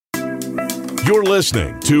You're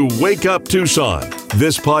listening to Wake Up Tucson.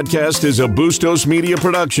 This podcast is a Bustos Media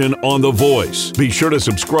production on The Voice. Be sure to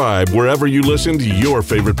subscribe wherever you listen to your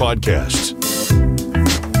favorite podcasts.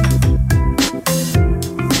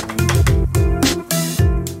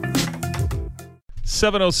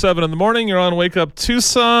 .07 in the morning. You're on Wake Up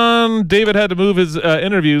Tucson. David had to move his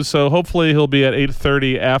interview, so hopefully he'll be at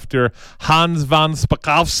 8:30 after Hans von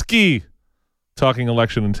Spakovsky talking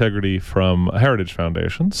election integrity from Heritage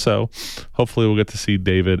Foundation. So hopefully we'll get to see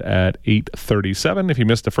David at 8:37. If you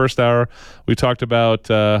missed the first hour, we talked about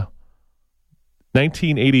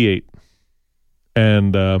 1988.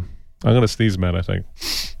 And I'm going to sneeze, man, I think.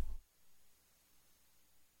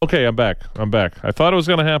 Okay, I'm back. I thought it was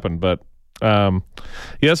going to happen, but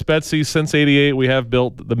yes, Betsy, since 88 we have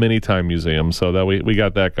built the Mini Time Museum, so that we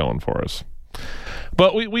got that going for us.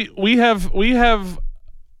 But we have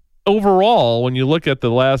overall, when you look at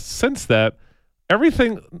the last since that,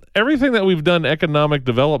 everything that we've done economic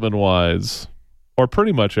development wise, or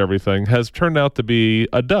pretty much everything, has turned out to be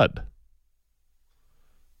a dud.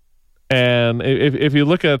 And if you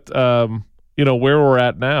look at where we're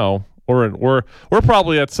at now, we're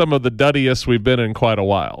probably at some of the duddiest we've been in quite a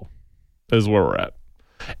while. Is where we're at.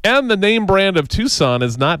 And the name brand of Tucson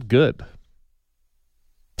is not good.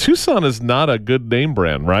 Tucson is not a good name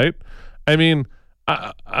brand, right? I mean,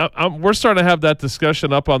 we're starting to have that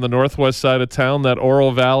discussion up on the northwest side of town that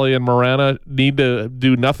Oro Valley and Marana need to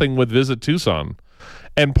do nothing with Visit Tucson.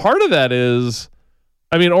 And part of that is,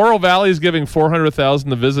 I mean, Oro Valley is giving $400,000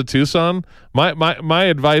 to Visit Tucson. My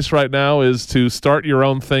advice right now is to start your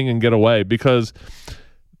own thing and get away, because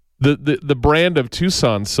the brand of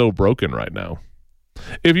Tucson's so broken right now.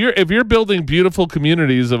 If you're building beautiful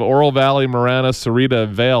communities of Oro Valley, Marana, Sarita,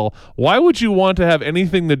 and Vail, why would you want to have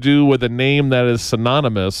anything to do with a name that is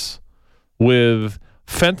synonymous with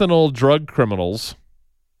fentanyl drug criminals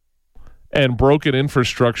and broken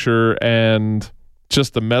infrastructure and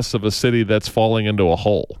just the mess of a city that's falling into a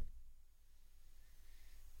hole?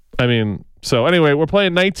 I mean, so anyway, we're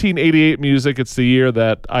playing 1988 music. It's the year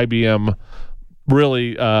that IBM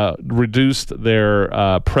really reduced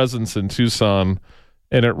their presence in Tucson,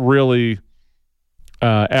 and it really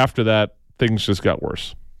after that things just got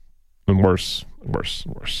worse and worse and worse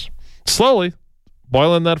and worse. Slowly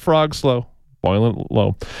boiling that frog slow, boiling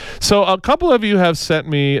low. So a couple of you have sent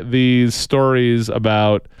me these stories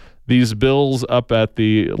about these bills up at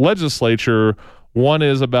the legislature. One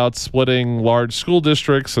is about splitting large school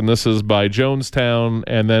districts, and this is by Jonestown,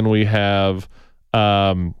 and then we have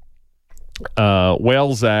Wailsac,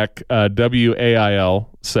 WAIL,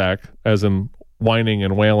 SAC, as in whining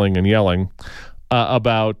and wailing and yelling,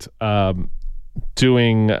 about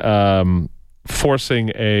forcing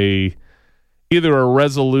either a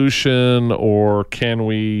resolution, or can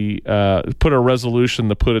we put a resolution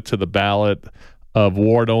to put it to the ballot of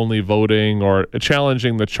ward-only voting, or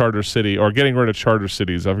challenging the charter city, or getting rid of charter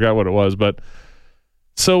cities. I forgot what it was. But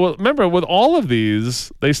so remember, with all of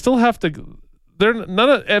these, they still have to...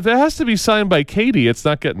 if it has to be signed by Katie, it's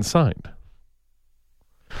not getting signed.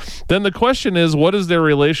 Then the question is, what is their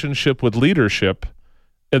relationship with leadership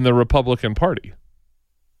in the Republican Party?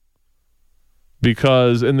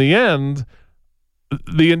 Because in the end,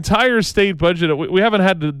 the entire state budget, we haven't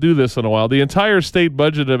had to do this in a while, the entire state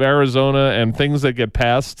budget of Arizona and things that get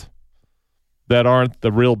passed that aren't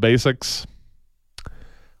the real basics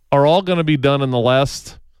are all going to be done in the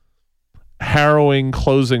last harrowing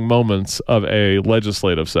closing moments of a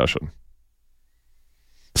legislative session.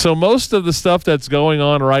 So most of the stuff that's going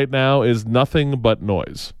on right now is nothing but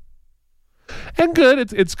noise. And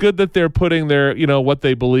good, it's good that they're putting their, what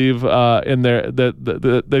they believe in there,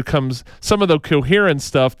 that comes, some of the coherent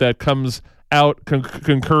stuff that comes out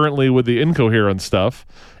concurrently with the incoherent stuff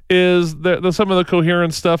is some of the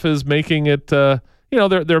coherent stuff is making it, they're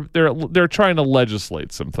trying to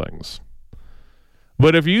legislate some things.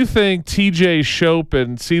 But if you think TJ Shope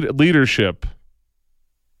and leadership,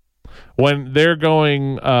 when they're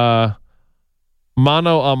going mano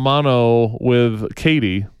a mano with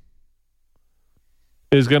Katie,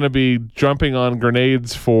 is going to be jumping on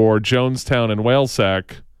grenades for Jonestown and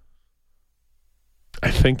Wailsac,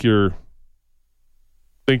 I think you're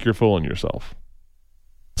fooling yourself.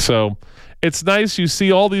 So it's nice you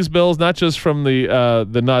see all these bills, not just from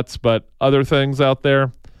the nuts, but other things out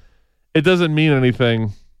there. It doesn't mean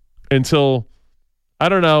anything until, I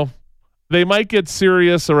don't know, they might get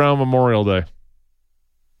serious around Memorial Day.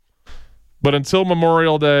 But until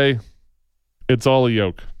Memorial Day, it's all a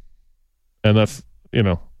yoke. And that's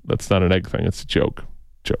not an egg thing. It's a joke.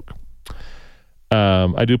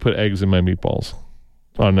 I do put eggs in my meatballs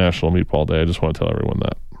on National Meatball Day. I just want to tell everyone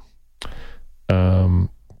that.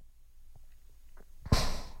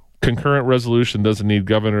 Concurrent resolution doesn't need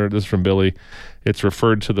governor. This is from Billy. It's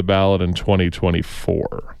referred to the ballot in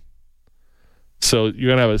 2024. So you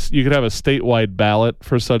could have a statewide ballot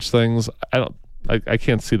for such things. I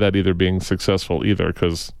can't see that either being successful either,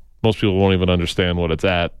 because most people won't even understand what it's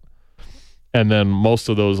at. And then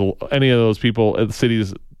any of those people in the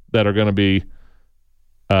cities that are going to be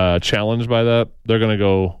challenged by that, they're going to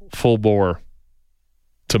go full bore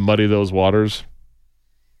to muddy those waters.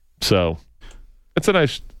 So it's a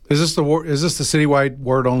nice. Is this the citywide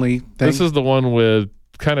word only thing? This is the one with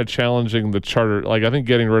kind of challenging the charter, like I think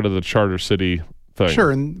getting rid of the charter city thing.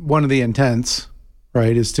 Sure, and one of the intents,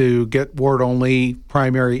 right, is to get ward only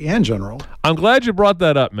primary and general. I'm glad you brought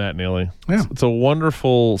that up, Matt Neely. Yeah. It's a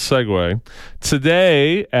wonderful segue.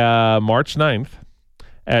 Today, March 9th,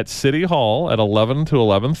 at City Hall at 11 to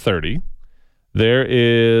 11:30, there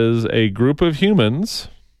is a group of humans.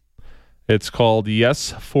 It's called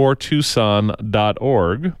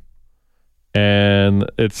yesfortucson.org.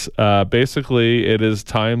 And it's basically, it is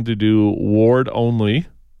time to do ward-only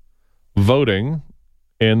voting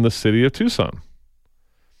in the city of Tucson.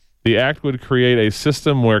 The act would create a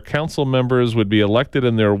system where council members would be elected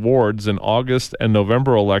in their wards in August and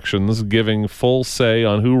November elections, giving full say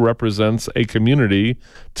on who represents a community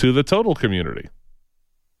to the total community.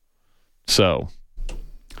 So,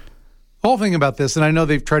 the whole thing about this, and I know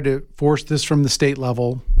they've tried to force this from the state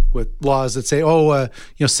level with laws that say,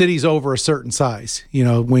 cities over a certain size,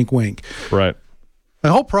 wink, wink. Right.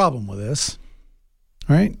 The whole problem with this,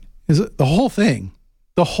 right, is the whole thing,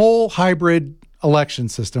 the whole hybrid election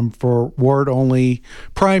system for ward-only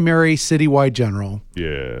primary citywide general.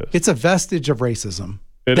 Yeah. It's a vestige of racism.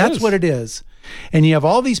 That's what it is. And you have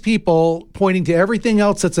all these people pointing to everything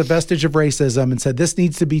else that's a vestige of racism and said this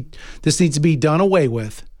needs to be done away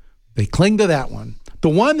with. They cling to that one. The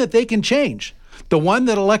one that they can change. The one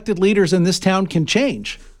that elected leaders in this town can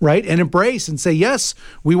change, right? And embrace and say, yes,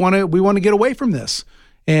 we want to get away from this.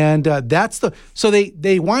 And so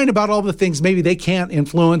they whine about all the things maybe they can't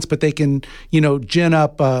influence, but they can, gin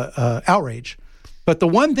up outrage. But the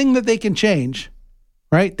one thing that they can change,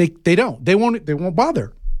 right? They won't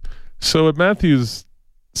bother. So what Matthew's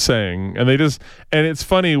saying, and it's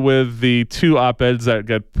funny with the two op-eds that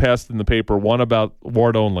got passed in the paper, one about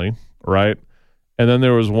ward only, right? And then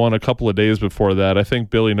there was one a couple of days before that. I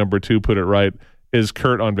think Billy number 2 put it right. Is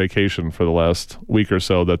Kurt on vacation for the last week or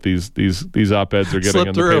so that these op-eds are getting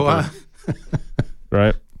in the paper? Huh?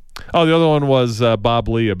 Right? Oh, the other one was Bob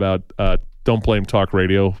Lee about don't blame talk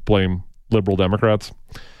radio, blame liberal Democrats.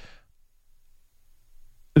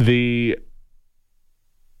 It's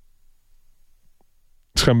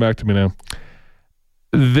come back to me now.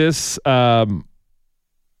 This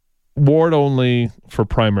ward only for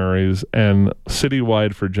primaries and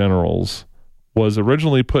citywide for generals was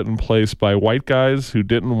originally put in place by white guys who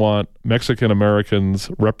didn't want Mexican Americans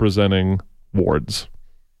representing wards.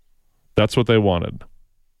 That's what they wanted.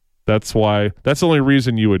 That's the only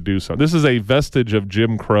reason you would do so. This is a vestige of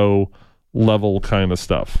Jim Crow level kind of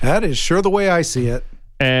stuff. That is sure the way I see it.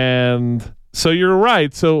 And so you're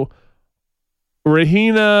right. So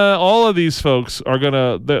Rahina, all of these folks are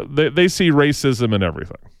they see racism in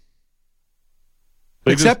everything.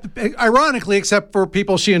 Ironically, except for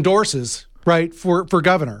people she endorses. Right, for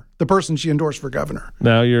governor, the person she endorsed for governor.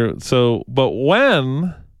 Now but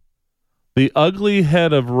when the ugly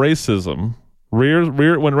head of racism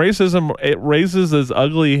when racism it raises its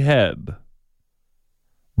ugly head,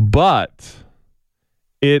 but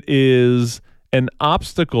it is an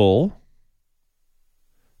obstacle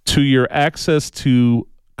to your access to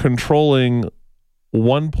controlling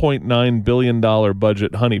 $1.9 billion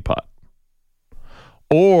budget honeypot.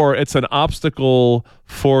 Or it's an obstacle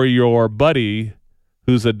for your buddy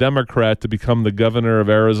who's a Democrat to become the governor of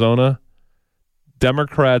Arizona.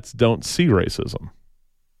 Democrats don't see racism.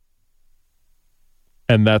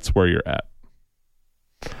 And that's where you're at.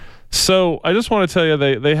 So I just want to tell you,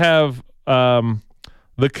 they have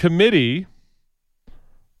the committee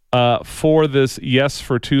for this Yes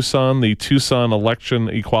for Tucson, the Tucson Election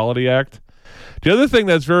Equality Act. The other thing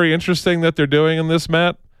that's very interesting that they're doing in this,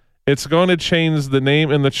 Matt, it's going to change the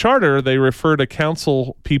name. In the charter, they refer to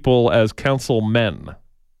council people as councilmen.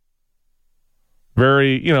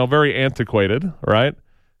 Very antiquated, right?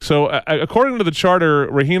 So according to the charter,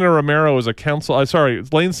 Rahina Romero is a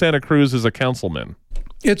Lane Santa Cruz is a councilman.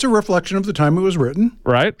 It's a reflection of the time it was written.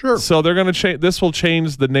 Right? Sure. So they're going to change. This will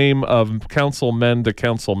change the name of councilmen to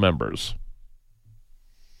council members,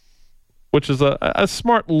 which is a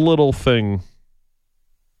smart little thing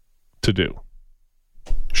to do.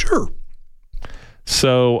 Sure.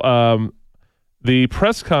 So the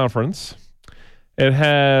press conference, It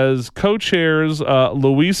has co-chairs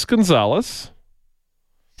Luis Gonzalez.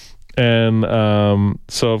 And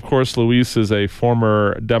so, of course, Luis is a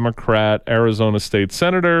former Democrat Arizona state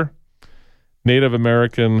senator, Native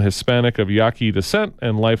American Hispanic of Yaqui descent,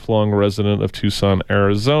 and lifelong resident of Tucson,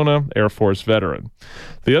 Arizona, Air Force veteran.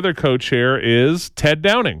 The other co-chair is Ted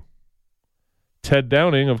Downing. Ted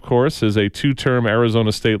Downing, of course, is a two-term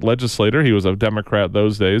Arizona state legislator. He was a Democrat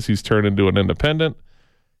those days. He's turned into an independent.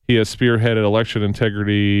 He has spearheaded election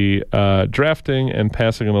integrity drafting and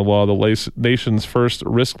passing into law the nation's first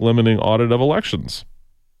risk-limiting audit of elections.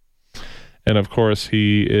 And, of course,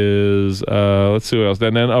 he is, let's see what else.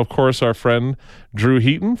 And then, of course, our friend Drew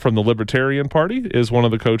Heaton from the Libertarian Party is one of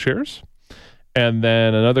the co-chairs. And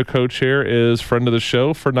then another co-chair is friend of the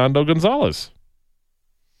show, Fernando Gonzalez.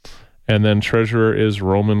 And then treasurer is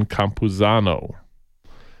Roman Campuzano.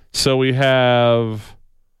 So we have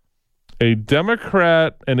a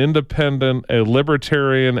Democrat, an independent, a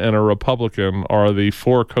Libertarian, and a Republican are the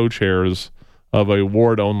four co-chairs of a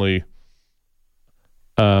ward-only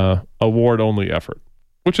effort,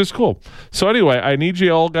 which is cool. So anyway, I need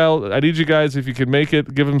you guys, if you can make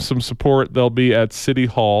it, give them some support. They'll be at City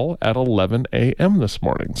Hall at 11 a.m. this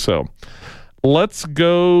morning. So let's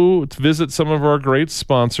go to visit some of our great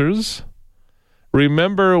sponsors.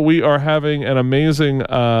 Remember, we are having an amazing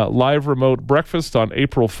live remote breakfast on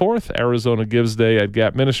April 4th, Arizona Gives Day at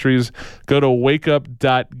Gap Ministries. Go to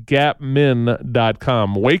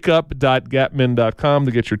wakeup.gapmin.com. Wakeup.gapmin.com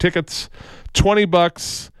to get your tickets.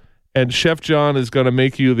 $20, and Chef John is going to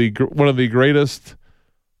make you one of the greatest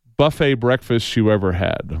buffet breakfasts you ever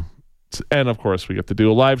had. And, of course, we get to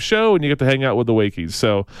do a live show, and you get to hang out with the Wakies.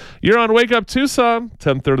 So you're on Wake Up Tucson,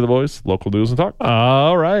 1030 The Voice, local news and talk.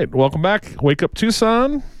 All right. Welcome back. Wake Up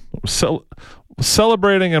Tucson,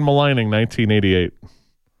 celebrating and maligning 1988.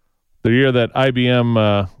 The year that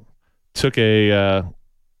IBM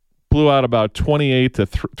blew out about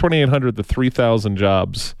 2,800 to 3,000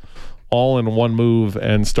 jobs all in one move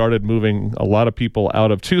and started moving a lot of people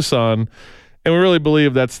out of Tucson. And we really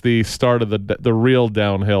believe that's the start of the real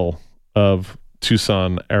downhill of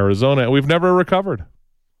Tucson, Arizona. And we've never recovered.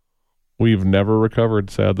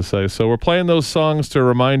 Sad to say. So we're playing those songs to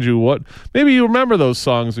remind you maybe you remember those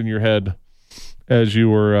songs in your head as you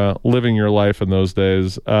were living your life in those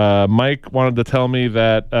days. Mike wanted to tell me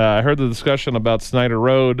that I heard the discussion about Snyder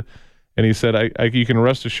Road, and he said, you can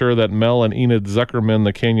rest assured that Mel and Enid Zuckerman,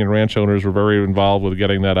 the Canyon Ranch owners, were very involved with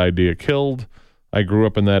getting that idea killed. I grew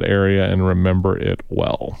up in that area and remember it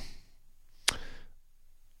well.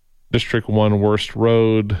 District 1 worst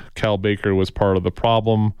road. Cal Baker was part of the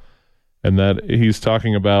problem. And that he's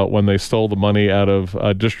talking about when they stole the money out of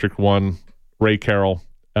District 1, Ray Carroll,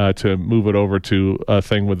 to move it over to a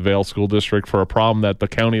thing with Vail School District for a problem that the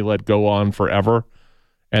county let go on forever.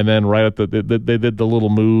 And then right at they did the little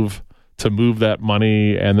move to move that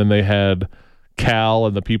money. And then they had Cal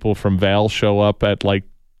and the people from Vail show up at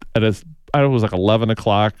it was like 11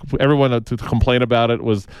 o'clock. Everyone to complain about it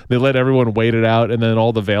was they let everyone wait it out, and then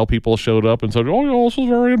all the Vail people showed up and said, "Oh, this is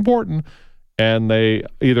very important," and they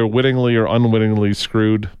either wittingly or unwittingly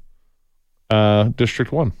screwed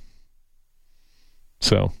District 1.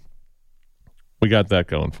 So we got that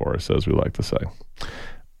going for us, as we like to say.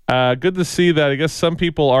 Good to see that. I guess some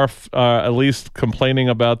people are at least complaining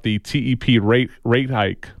about the TEP rate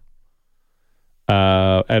hike.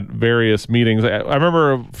 At various meetings. I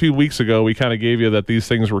remember a few weeks ago we kind of gave you that these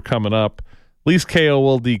things were coming up. At least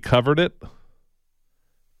KOLD covered it.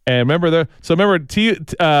 And remember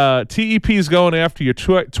TEP is going after you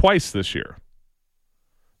twice this year.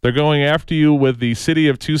 They're going after you with the City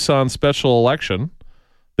of Tucson special election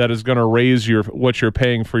that is going to raise what you're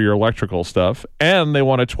paying for your electrical stuff, and they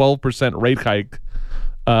want a 12% rate hike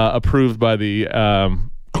approved by the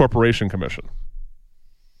Corporation Commission.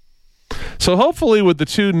 So hopefully with the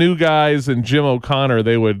two new guys and Jim O'Connor,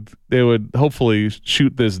 they would hopefully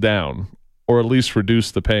shoot this down or at least reduce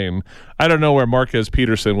the pain. I don't know where Marquez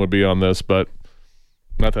Peterson would be on this, but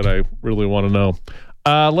not that I really want to know.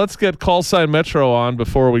 Let's get Call Sign Metro on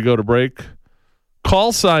before we go to break.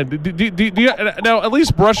 Call Sign. Do you, now at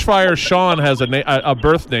least Brushfire Sean has a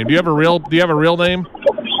birth name. Do you have a real name?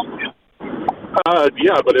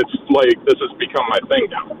 Yeah, but it's like this has become my thing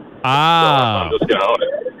now. So I'm just gonna own it.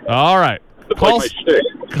 All right. It's like my shtick.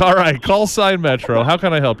 All right. Call Sign Metro. How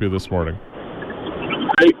can I help you this morning?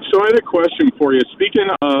 So I had a question for you. Speaking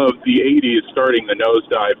of the 80s starting the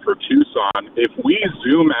nosedive for Tucson, if we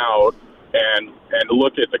zoom out and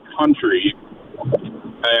look at the country,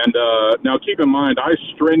 and now keep in mind I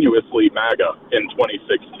strenuously MAGA in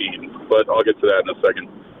 2016, but I'll get to that in a second.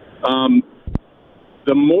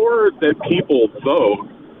 The more that people vote,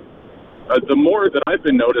 the more that I've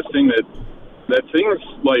been noticing that things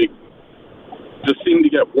like just seem to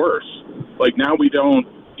get worse. Like now we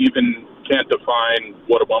can't define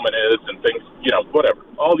what a woman is and things, whatever.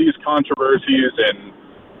 All these controversies and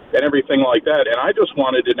everything like that. And I just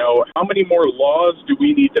wanted to know, how many more laws do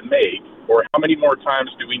we need to make, or how many more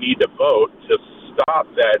times do we need to vote to stop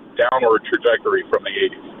that downward trajectory from the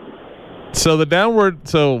 80s? So if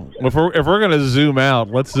we're going to zoom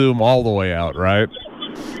out, let's zoom all the way out, right?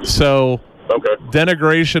 So okay.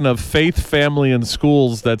 Denigration of faith, family, and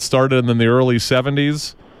schools that started in the early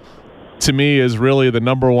 70s, to me, is really the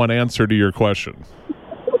number one answer to your question,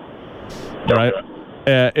 right? Okay.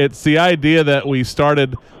 It's the idea that we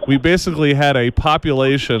basically had a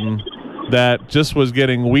population that just was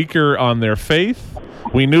getting weaker on their faith.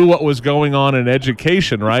 We knew what was going on in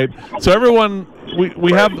education, right? So everyone,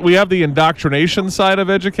 we have the indoctrination side of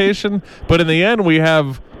education, but in the end, we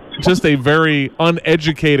have just a very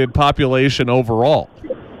uneducated population overall,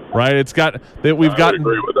 right? We've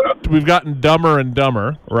gotten dumber and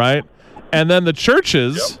dumber, right? And then the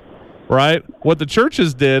churches. Yep. Right? What the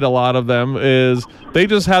churches did, a lot of them, is they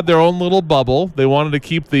just had their own little bubble. They wanted to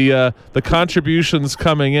keep the contributions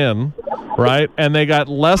coming in, right? And they got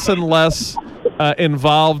less and less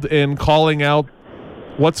involved in calling out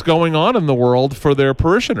what's going on in the world for their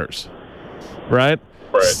parishioners, right?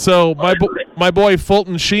 Right. So my boy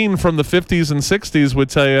Fulton Sheen from the 50s and 60s would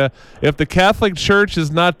tell you, if the Catholic Church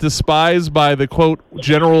is not despised by the, quote,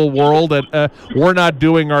 general world, we're not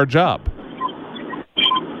doing our job.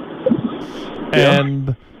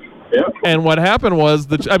 And what happened was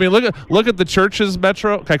look at the churches,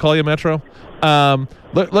 Metro. Can I call you Metro?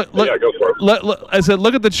 Look, yeah, go for it. I said,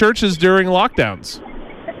 look at the churches during lockdowns.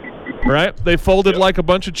 Right? They folded like a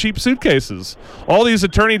bunch of cheap suitcases. All these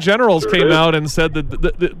attorney generals came out and said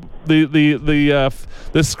that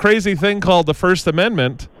this crazy thing called the First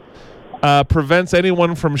Amendment prevents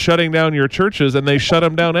anyone from shutting down your churches, and they shut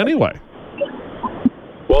them down anyway.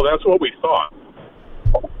 Well, that's what we thought.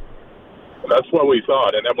 That's what we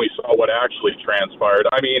thought, and then we saw what actually transpired.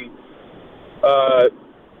 I mean,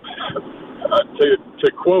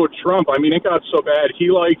 to quote Trump, I mean, it got so bad,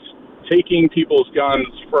 he likes taking people's guns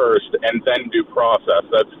first and then due process.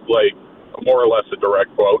 That's like more or less a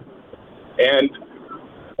direct quote. And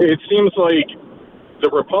it seems like the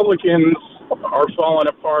Republicans are falling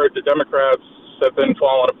apart, the Democrats have been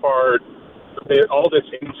falling apart, all this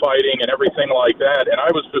infighting and everything like that. And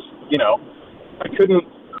I was just,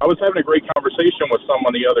 I was having a great conversation with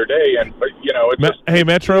someone the other day, and hey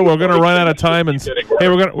Metro, we're going to run out of time, and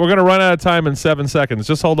we're going to run out of time in 7 seconds.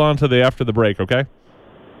 Just hold on to after the break, okay?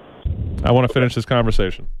 I want to finish this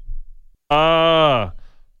conversation.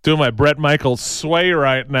 Doing my Bret Michaels sway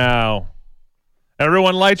right now.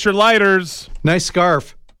 Everyone, light your lighters. Nice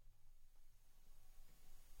scarf.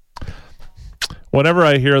 Whenever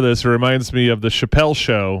I hear this, it reminds me of the Chappelle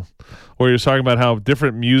Show, where you're talking about how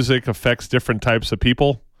different music affects different types of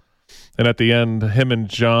people. And at the end, him and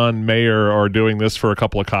John Mayer are doing this for a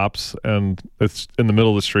couple of cops, and it's in the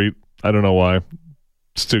middle of the street. I don't know why.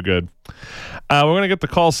 It's too good. We're going to get the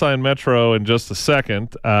call sign Metro in just a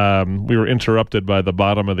second. We were interrupted by the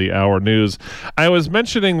bottom of the hour news. I was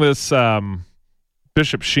mentioning this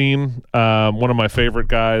Bishop Sheen, one of my favorite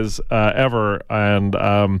guys ever,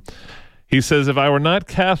 and he says, if I were not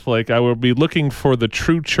Catholic, I would be looking for the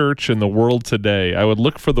true church in the world today. I would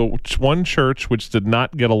look for the one church which did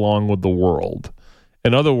not get along with the world.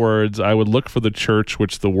 In other words, I would look for the church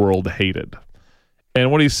which the world hated. And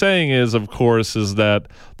what he's saying is, of course, is that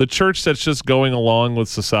the church that's just going along with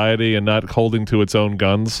society and not holding to its own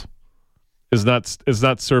guns is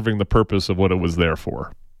not serving the purpose of what it was there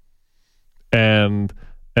for. And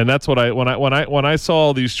that's what when I saw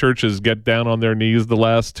all these churches get down on their knees the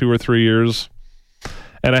last 2 or 3 years,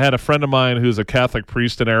 and I had a friend of mine who's a Catholic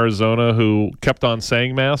priest in Arizona who kept on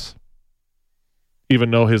saying Mass, even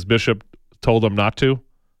though his bishop told him not to,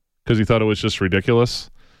 because he thought it was just ridiculous.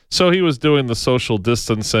 So he was doing the social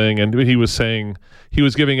distancing, and he was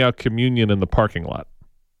giving out communion in the parking lot,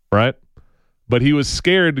 right? But he was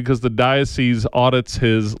scared because the diocese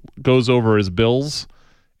goes over his bills.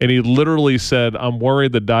 And he literally said, I'm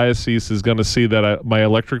worried the diocese is going to see that my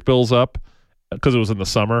electric bill's up, because it was in the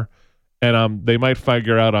summer, and they might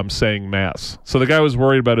figure out I'm saying Mass. So the guy was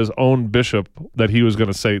worried about his own bishop, that he was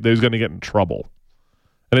going to say, that he was going to get in trouble.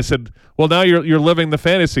 And I said, well, now you're living the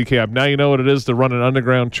fantasy camp. Now you know what it is to run an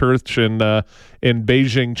underground church in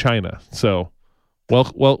Beijing, China. So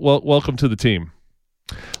welcome to the team.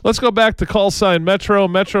 Let's go back to call sign Metro.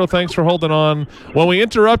 Metro, thanks for holding on. When we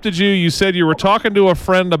interrupted you, you said you were talking to a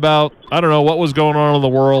friend about, I don't know, what was going on in the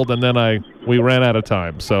world, and then we ran out of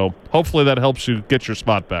time. So hopefully that helps you get your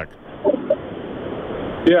spot back.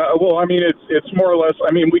 Yeah, well, I mean, it's more or less.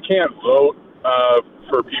 I mean, we can't vote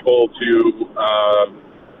for people to,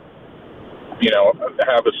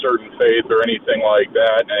 have a certain faith or anything like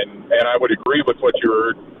that. And I would agree with what you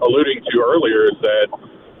were alluding to earlier, is that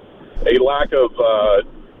a lack of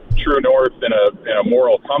true north and a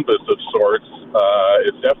moral compass of sorts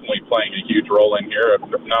is definitely playing a huge role in here.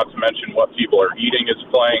 Not to mention what people are eating is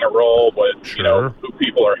playing a role, but Sure. who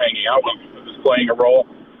people are hanging out with is playing a role.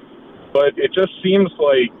 But it just seems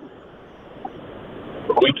like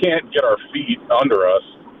we can't get our feet under us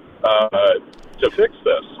to fix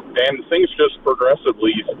this. And things just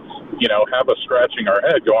progressively, have us scratching our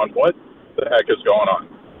head going, what the heck is going on?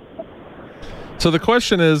 So the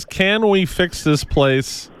question is, can we fix this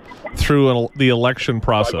place through the election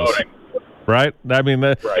process? By voting. Right? I mean,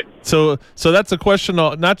 Right. So that's a question,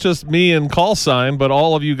 not just me and Call Sign, but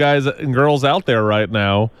all of you guys and girls out there right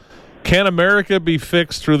now. Can America be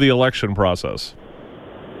fixed through the election process?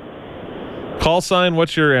 Call Sign,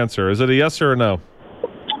 what's your answer? Is it a yes or a no?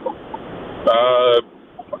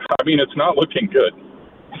 I mean, it's not looking good.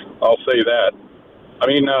 I'll say that. I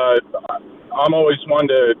mean, I'm always one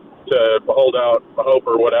to hold out hope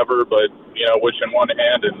or whatever, but, wish in one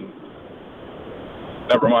hand and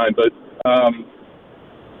never mind. But,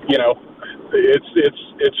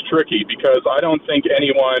 it's tricky because I don't think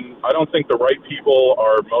the right people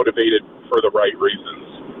are motivated for the right reasons.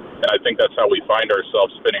 And I think that's how we find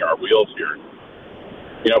ourselves spinning our wheels here.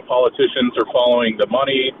 Politicians are following the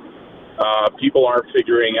money. People aren't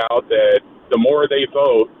figuring out that the more they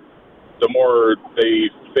vote, the more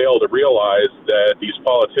they fail to realize that these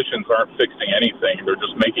politicians aren't fixing anything. They're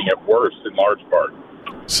just making it worse in large part.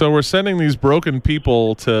 So we're sending these broken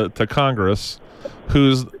people to Congress,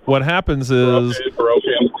 what happens is,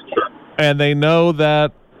 broken, sure. and they know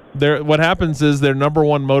that what happens is their number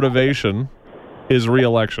one motivation is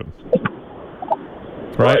re-election.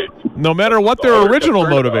 Right? No matter what their original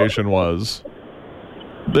motivation was,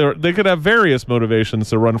 they could have various motivations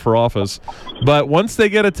to run for office, but once they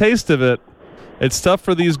get a taste of it, it's tough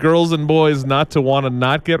for these girls and boys not to want to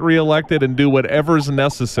not get reelected and do whatever's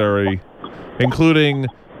necessary, including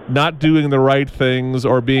not doing the right things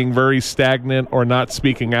or being very stagnant or not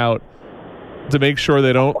speaking out, to make sure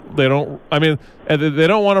they don't I mean, they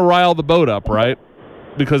don't want to rile the boat up, right?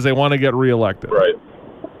 Because they want to get reelected. Right.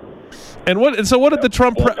 So what did the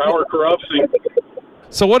Trump power corrupts.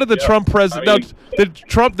 So what did the Trump president? Did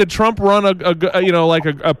Trump run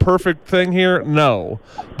a perfect thing here? No,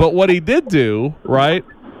 but what he did do, right,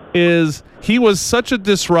 is he was such a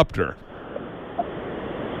disruptor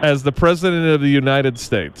as the president of the United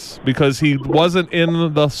States because he wasn't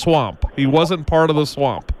in the swamp. He wasn't part of the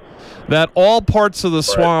swamp. That all parts of the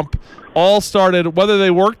swamp all started, whether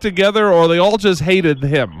they worked together or they all just hated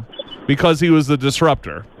him because he was the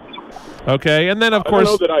disruptor. Okay, and then of course,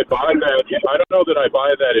 I don't know that I buy that. I don't know that I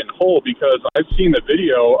buy that in whole because I've seen the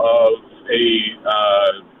video of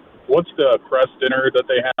what's the press dinner that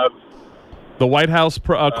they have? The White House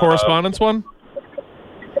Correspondents' one.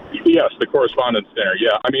 Yes, the Correspondents' dinner.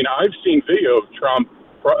 Yeah, I mean, I've seen video of Trump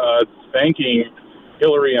thanking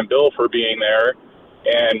Hillary and Bill for being there,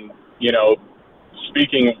 and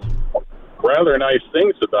speaking rather nice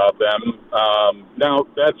things about them. Now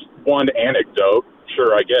that's one anecdote.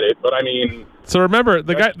 Sure, I get it, but I mean, so remember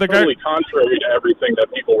the guy totally contrary to everything that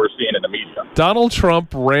people were seeing in the media. Donald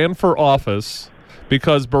Trump ran for office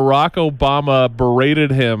because Barack Obama berated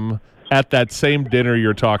him at that same dinner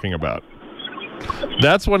you're talking about.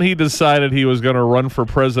 That's when he decided he was going to run for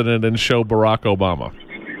president and show Barack Obama,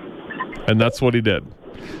 and that's what he did.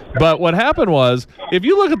 But what happened was, if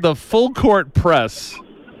you look at the full court press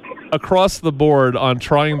across the board on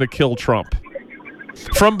trying to kill Trump,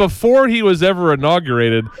 from before he was ever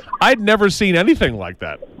inaugurated, I'd never seen anything like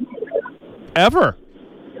that. Ever.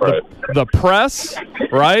 Right. The press,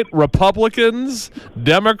 right? Republicans,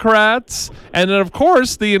 Democrats, and then, of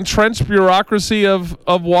course, the entrenched bureaucracy of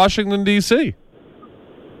Washington, D.C.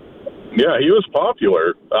 Yeah, he was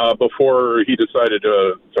popular before he decided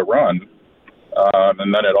to run,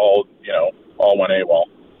 and then it all went AWOL.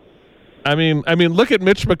 I mean, look at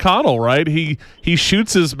Mitch McConnell, right? He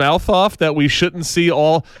shoots his mouth off that we shouldn't see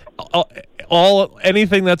all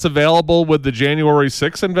anything that's available with the January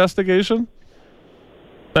 6th investigation.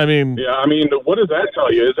 I mean, yeah. I mean, what does that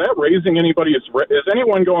tell you? Is that raising anybody's? Is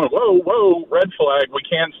anyone going, whoa, red flag? We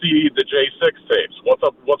can't see the J6 tapes. What's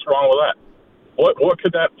up? What's wrong with that? What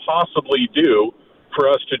could that possibly do for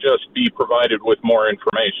us to just be provided with more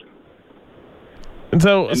information? And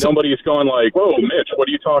nobody's going like, "Whoa, Mitch, what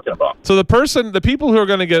are you talking about?" So the people who are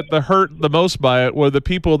going to get hurt the most by it were the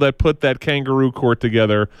people that put that kangaroo court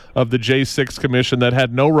together of the J6 commission that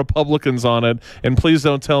had no Republicans on it. And please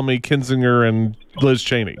don't tell me Kinzinger and Liz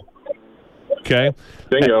Cheney. Okay.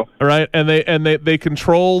 Bingo. All right. And they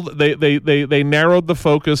controlled. They narrowed the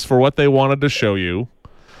focus for what they wanted to show you.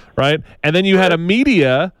 Right. And then you had a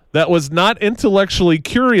media that was not intellectually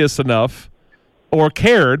curious enough or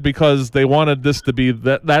cared because they wanted this to be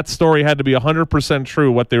that story had to be 100%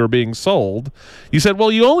 true what they were being sold. You said,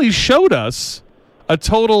 well, you only showed us a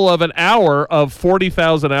total of an hour of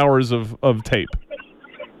 40,000 hours of tape.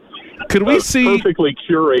 Could we see perfectly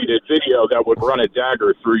curated video that would run a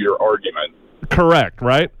dagger through your argument? Correct,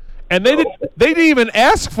 right? And they didn't even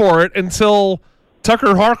ask for it until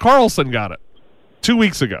Tucker Carlson got it 2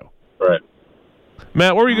 weeks ago. Right.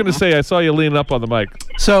 Matt, what were you going to say? I saw you leaning up on the mic.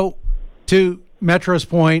 So, to Metro's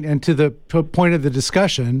point and to the point of the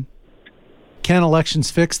discussion, can elections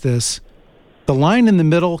fix this? The line in the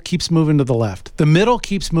middle keeps moving to the left. The middle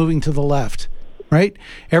keeps moving to the left, right?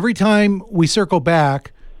 Every time we circle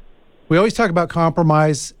back, we always talk about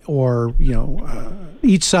compromise or,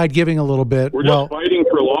 each side giving a little bit. We're just fighting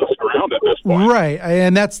for lost ground at this point. Right,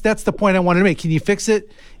 and that's the point I wanted to make. Can you fix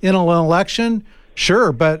it in an election?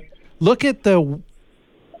 Sure, but look at the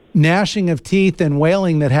gnashing of teeth and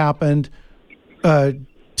wailing that happened back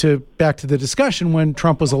to the discussion when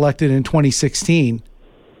Trump was elected in 2016.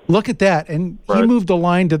 Look at that, and he moved the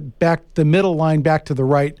middle line back to the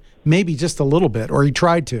right, maybe just a little bit, or he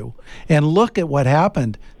tried to. And look at what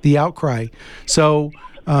happened, the outcry. So,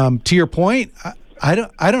 to your point, I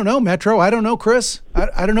don't know, Metro. I don't know, Chris.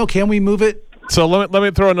 I don't know. Can we move it? So let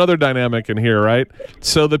me throw another dynamic in here, right?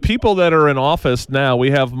 So the people that are in office now, we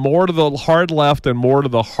have more to the hard left and more to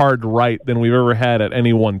the hard right than we've ever had at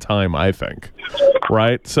any one time, I think,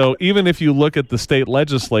 right? So even if you look at the state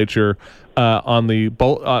legislature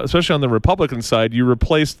especially on the Republican side, you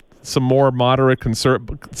replaced some more moderate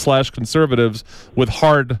conservatives with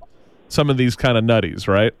some of these kind of nutties,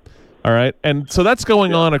 right? All right. And so that's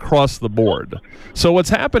going on across the board. So what's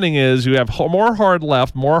happening is you have more hard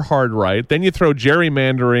left, more hard right. Then you throw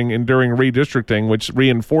gerrymandering in during redistricting, which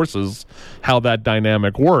reinforces how that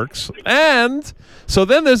dynamic works. And so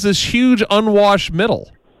then there's this huge unwashed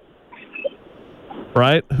middle,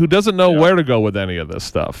 right? Who doesn't know where to go with any of this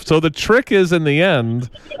stuff. So the trick is, in the end,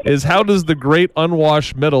 is how does the great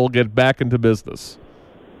unwashed middle get back into business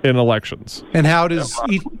in elections? And how does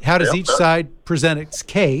each side present its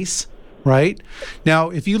case? Right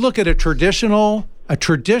now, if you look at a traditional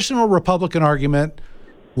Republican argument,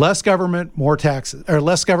 less government, more taxes, or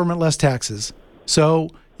less government, less taxes. So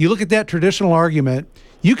you look at that traditional argument,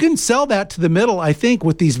 you can sell that to the middle, I think,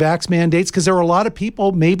 with these vax mandates, because there are a lot of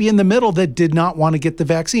people maybe in the middle that did not want to get the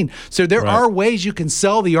vaccine. So there are ways you can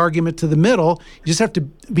sell the argument to the middle. You just have to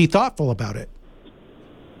be thoughtful about it.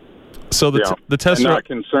 So the test. I'm not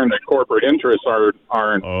concerned that corporate interests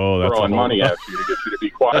aren't throwing money at you to get you to be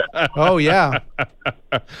quiet. Oh yeah,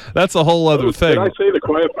 that's a whole other thing. Did I say the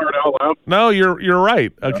quiet part out loud? No, you're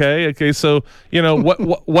right. Okay. So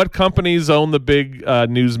what companies own the big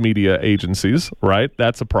news media agencies? Right,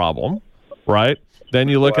 that's a problem. Right. Then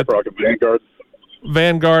you look BlackRock and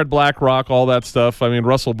Vanguard, BlackRock, all that stuff. I mean,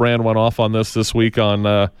 Russell Brand went off on this week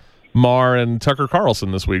on Maher and Tucker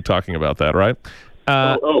Carlson this week talking about that. Right.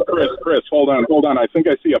 Chris, hold on. I think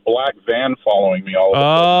I see a black van following me all of a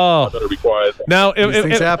sudden. I better be quiet. Now, if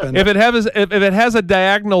it has a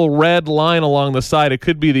diagonal red line along the side, it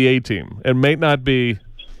could be the A-team. It may not be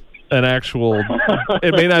an actual.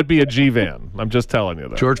 It may not be a G van. I'm just telling you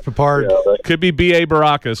that. George Papard could be B.A.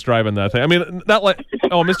 Baracus driving that thing. I mean, not like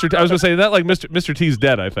Mr. T. I was going to say not like Mr. T's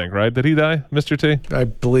dead. I think, right? Did he die, Mr. T? I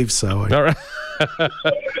believe so. All right.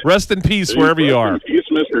 Rest in peace wherever you are. Peace,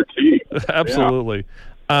 Mr. T. Absolutely.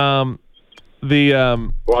 Watch,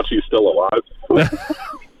 he's still alive.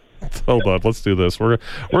 Hold on, let's do this. We're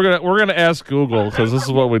gonna ask Google, because this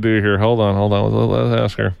is what we do here. Hold on. Let's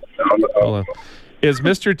ask her. Hold on. Is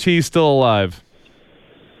Mr. T still alive?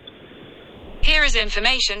 Here is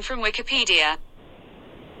information from Wikipedia.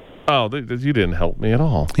 Oh, you didn't help me at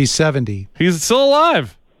all. He's 70. He's still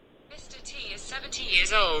alive. Mr. T is 70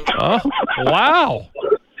 years old. Oh, wow.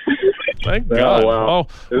 Thank God. Wow.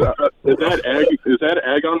 Is that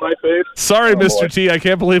egg on my face? Sorry, Mr. T. I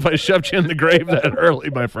can't believe I shoved you in the grave that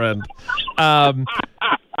early, my friend.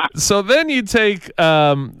 So then you take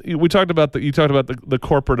you talked about the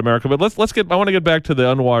corporate America, but I want to get back to the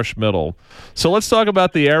unwashed middle. So let's talk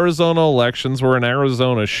about the Arizona elections. We're an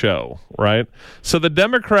Arizona show, right? So the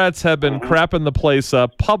Democrats have been crapping the place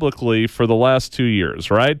up publicly for the last 2 years,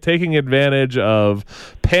 right? Taking advantage of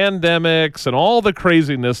pandemics and all the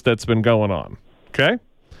craziness that's been going on. Okay?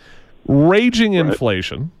 Raging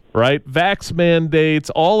inflation, right? Vax mandates,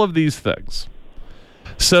 all of these things.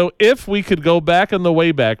 So if we could go back in the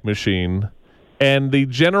Wayback Machine and the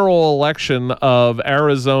general election of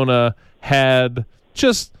Arizona had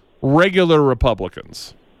just regular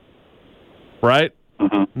Republicans, right?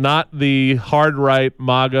 Not the hard right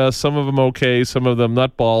MAGA, some of them okay, some of them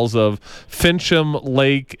nutballs of Fincham,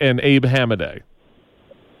 Lake, and Abe Hamadeh.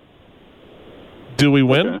 Do we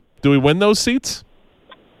win? Okay. Do we win those seats?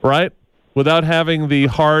 Right? Without having the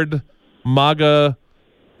hard MAGA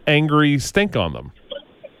angry stink on them.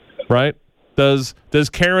 Right? Does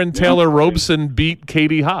Karen Taylor Robeson beat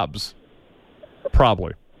Katie Hobbs?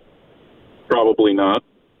 Probably not.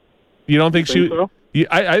 You don't think she? So?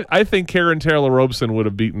 I think Karen Taylor Robeson would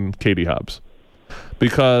have beaten Katie Hobbs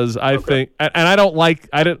because I think, and I don't like.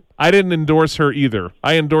 I didn't endorse her either.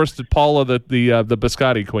 I endorsed Paula, the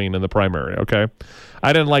Biscotti Queen, in the primary. Okay,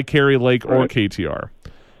 I didn't like Carrie Lake or KTR,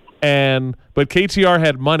 but KTR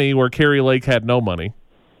had money where Carrie Lake had no money,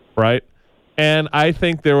 right? And I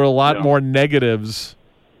think there were a lot more negatives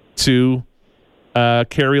to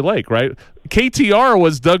Carrie Lake, right? KTR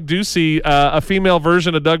was Doug Ducey, a female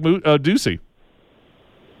version of Doug Ducey,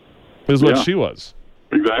 is what she was.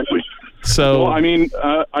 Exactly. So, well, I mean,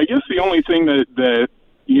 I guess the only thing that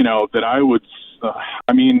I would,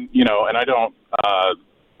 and I don't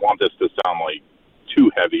want this to sound like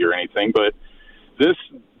too heavy or anything, but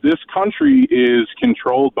this country is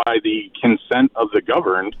controlled by the consent of the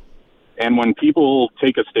governed. And when people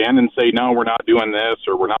take a stand and say, no, we're not doing this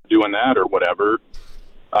or we're not doing that or whatever,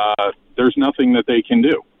 there's nothing that they can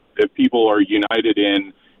do. If people are united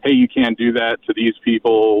in, hey, you can't do that to these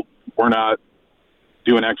people, we're not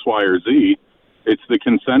doing X, Y, or Z, it's the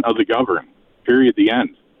consent of the governed, period, the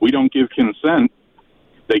end. We don't give consent,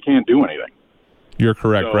 they can't do anything. You're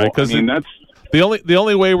correct, so, right? Because that's the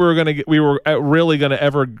only way we were really going to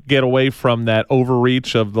ever get away from that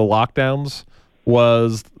overreach of the lockdowns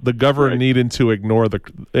was the government needing to ignore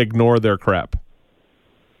their crap.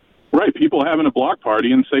 Right. People having a block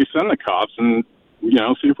party and say, send the cops and,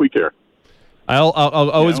 see if we care. I'll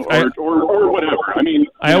always, or whatever. I mean,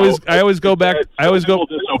 I always go back. I always go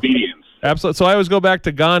disobedience. Absolutely. So I always go back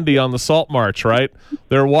to Gandhi on the Salt March, right?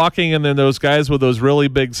 They're walking and then those guys with those really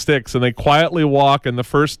big sticks and they quietly walk and the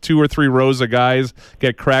first 2 or 3 rows of guys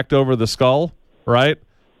get cracked over the skull, right?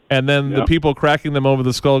 And then the people cracking them over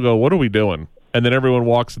the skull go, what are we doing? And then everyone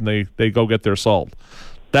walks and they go get their salt.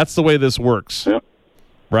 That's the way this works,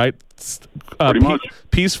 right? Pretty much.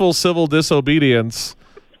 Peaceful civil disobedience,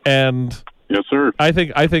 and yes, sir. I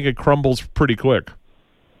think it crumbles pretty quick.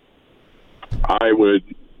 I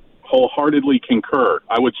would wholeheartely concur.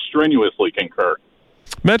 I would strenuously concur.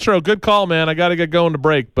 Metro, good call, man. I got to get going to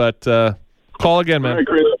break, but call again, man. All right,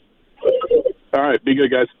 Chris. All right, be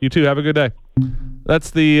good, guys. You too. Have a good day. That's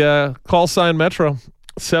the call sign Metro.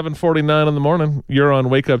 7:49 in the morning. You're on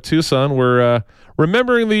Wake Up Tucson. We're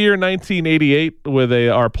remembering the year 1988 with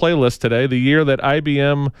our playlist today. The year that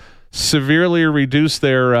IBM severely reduced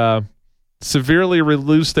their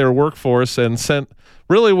workforce and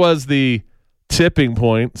really was the tipping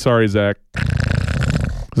point. Sorry, Zach.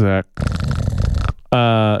 Zach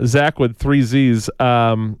with 3 Z's.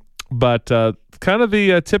 But kind of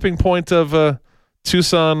the tipping point of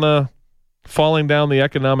Tucson falling down the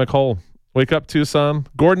economic hole. Wake Up Tucson.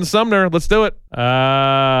 Gordon Sumner, let's do it.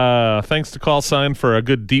 Thanks to Call Sign for a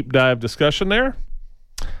good deep dive discussion there.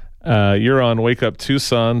 You're on Wake Up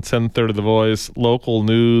Tucson, 1030 The Voice, local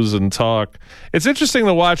news and talk. It's interesting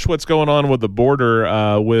to watch what's going on with the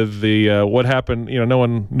border with the what happened. No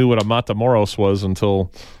one knew what a Matamoros was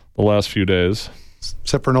until the last few days.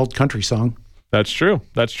 Except for an old country song. That's true.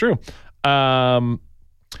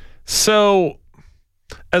 So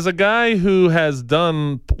as a guy who has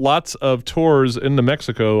done lots of tours into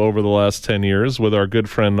Mexico over the last 10 years with our good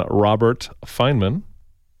friend Robert Feynman,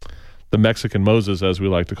 the Mexican Moses, as we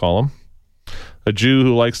like to call him, a Jew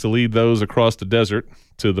who likes to lead those across the desert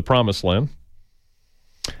to the promised land.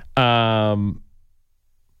 When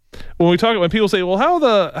people say, well, how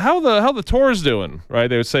the tour's doing, right?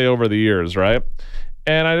 They would say over the years, right?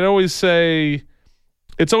 And I'd always say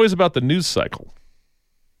it's always about the news cycle.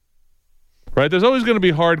 Right? There's always going to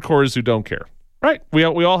be hardcores who don't care. Right? We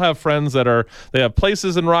all have friends that they have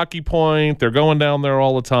places in Rocky Point. They're going down there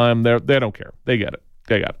all the time. They don't care. They get it.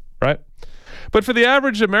 Right? But for the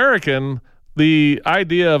average American, the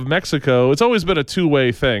idea of Mexico, it's always been a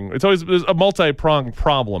two-way thing. It's always a multi-pronged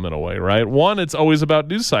problem in a way, right? One, it's always about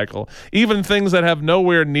news cycle, even things that have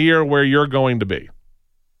nowhere near where you're going to be.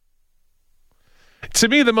 To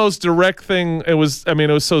me, the most direct thing, it was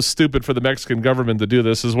so stupid for the Mexican government to do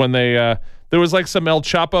this, is when there was like some El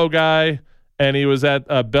Chapo guy, and he was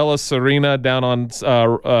at Bella Serena down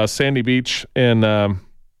on Sandy Beach in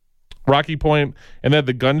Rocky Point, and they had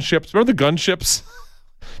the gunships. Remember the gunships?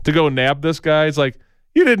 To go nab this guy? It's like,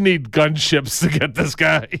 you didn't need gunships to get this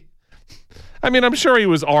guy. I mean, I'm sure he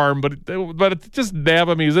was armed, but just nab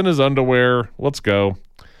him. He was in his underwear. Let's go.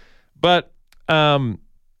 But the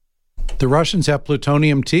Russians have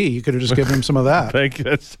plutonium tea. You could have just given him some of that. Thank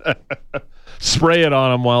you. Spray it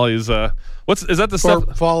on him while he's is that the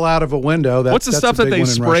stuff? Fall out of a window. What's the stuff that they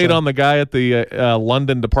sprayed on the guy at the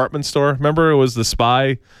London department store? Remember, it was the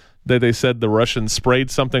spy that they said the Russians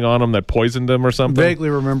sprayed something on him that poisoned him or something.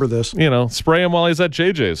 Vaguely remember this. Spray him while he's at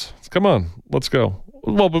JJ's. Come on, let's go.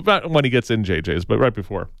 Well, but not when he gets in JJ's, but right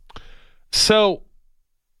before. So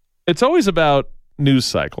it's always about news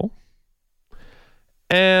cycle.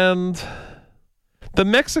 And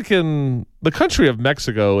the country of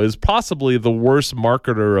Mexico is possibly the worst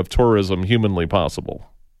marketer of tourism humanly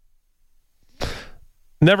possible.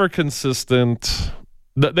 Never consistent.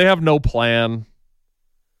 They have no plan.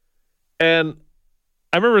 And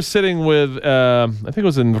I remember sitting with, I think it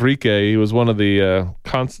was Enrique. He was one of the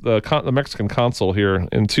Mexican consul here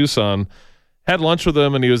in Tucson. Had lunch with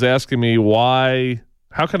him, and he was asking me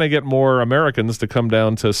how can I get more Americans to come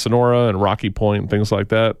down to Sonora and Rocky Point and things like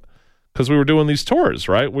that? Because we were doing these tours,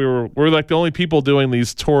 right? We're like the only people doing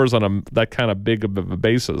these tours on that kind of big of a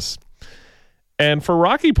basis. And for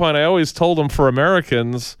Rocky Point, I always told them, for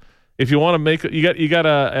Americans, if you want to make it, you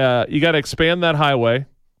gotta expand that highway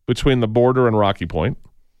between the border and Rocky Point.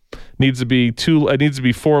 It needs to be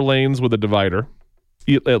 4 lanes with a divider,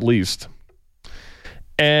 at least.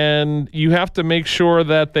 And you have to make sure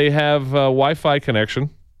that they have Wi-Fi connection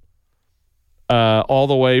all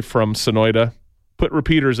the way from Sonoita. Put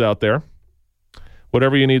repeaters out there,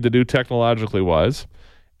 whatever you need to do technologically wise.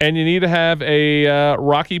 And you need to have a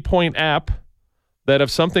Rocky Point app that if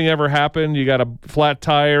something ever happened, you got a flat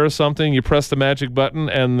tire or something, you press the magic button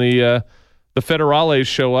and the federales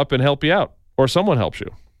show up and help you out, or someone helps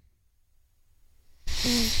you.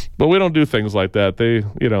 But we don't do things like that.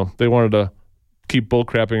 They wanted to keep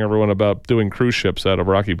bullcrapping everyone about doing cruise ships out of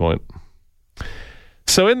Rocky Point.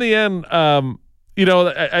 So in the end,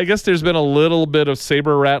 I guess there's been a little bit of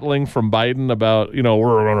saber rattling from Biden about, we're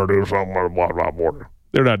going to do something with the border.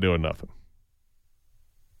 They're not doing nothing.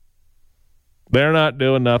 They're not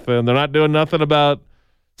doing nothing. They're not doing nothing about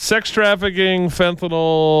sex trafficking,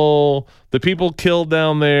 fentanyl, the people killed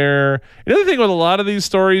down there. Another thing with a lot of these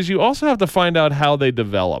stories, you also have to find out how they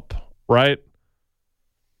develop, right?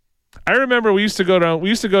 I remember we used to go to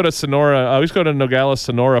Sonora. We used to go to Nogales,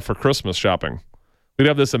 Sonora for Christmas shopping. We'd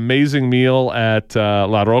have this amazing meal at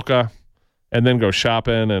La Roca and then go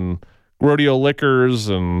shopping and rodeo liquors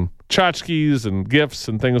and tchotchkes and gifts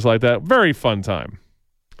and things like that. Very fun time.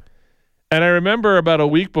 And I remember about a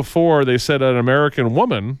week before, they said an American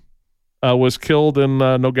woman was killed in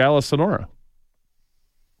Nogales, Sonora.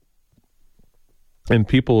 And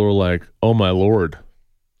people were like, oh, my Lord.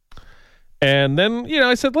 And then,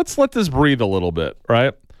 I said, let's let this breathe a little bit,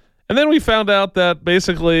 right? And then we found out that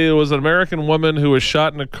basically it was an American woman who was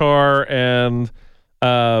shot in a car, and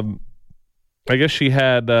I guess she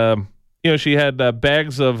had,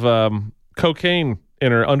 bags of cocaine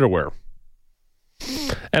in her underwear.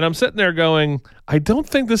 And I'm sitting there going, I don't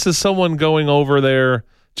think this is someone going over there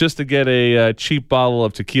just to get a cheap bottle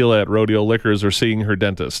of tequila at Rodeo Liquors or seeing her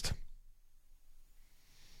dentist.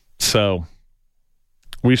 So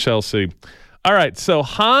we shall see. All right, so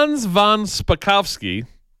Hans von Spakovsky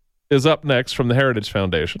is up next from the Heritage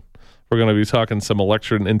Foundation. We're going to be talking some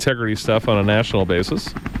election integrity stuff on a national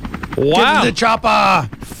basis. Wow. Get the chopper.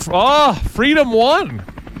 Freedom won.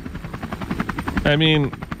 I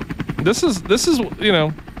mean, this was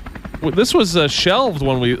shelved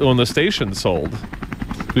when the station sold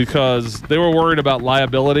because they were worried about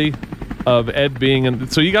liability of Ed being in.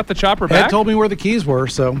 So you got the chopper back? Ed told me where the keys were,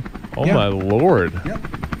 so. Oh, yeah. My Lord. Yep.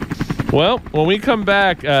 Well, when we come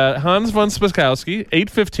back, Hans von Spakovsky,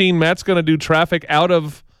 8:15, Matt's going to do traffic out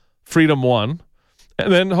of Freedom 1.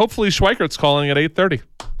 And then hopefully Schweikert's calling at 8:30.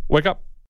 Wake up.